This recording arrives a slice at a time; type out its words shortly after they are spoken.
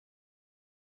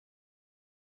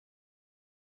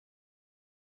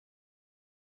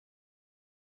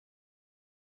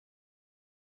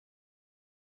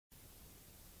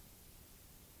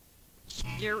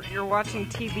You're watching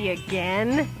TV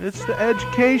again? It's the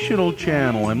educational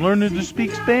channel. I'm learning to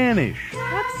speak Spanish.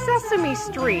 That's Sesame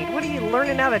Street. What are you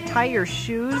learning how to tie your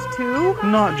shoes too?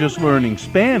 Not just learning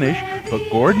Spanish, but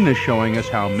Gordon is showing us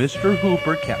how Mr.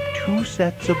 Hooper kept 2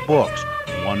 sets of books.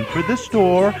 One for the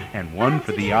store and one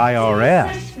for the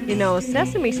IRS. You know,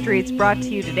 Sesame Street's brought to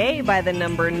you today by the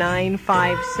number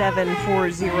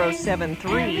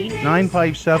 957-4073.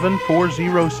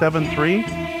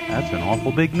 957-4073? That's an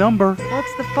awful big number.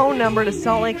 That's the phone number to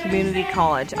Salt Lake Community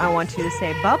College. I want you to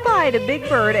say bye-bye to Big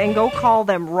Bird and go call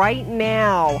them right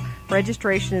now.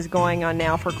 Registration is going on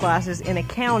now for classes in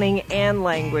accounting and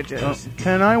languages.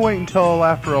 Can I wait until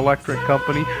after Electric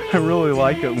Company? I really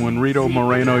like it when Rito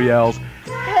Moreno yells,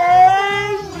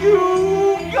 "Hey,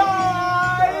 you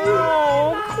guys!"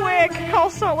 Oh, quick! Call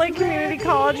Salt Lake Community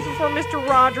College before Mr.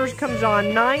 Rogers comes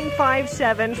on.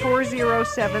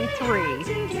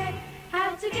 957-4073.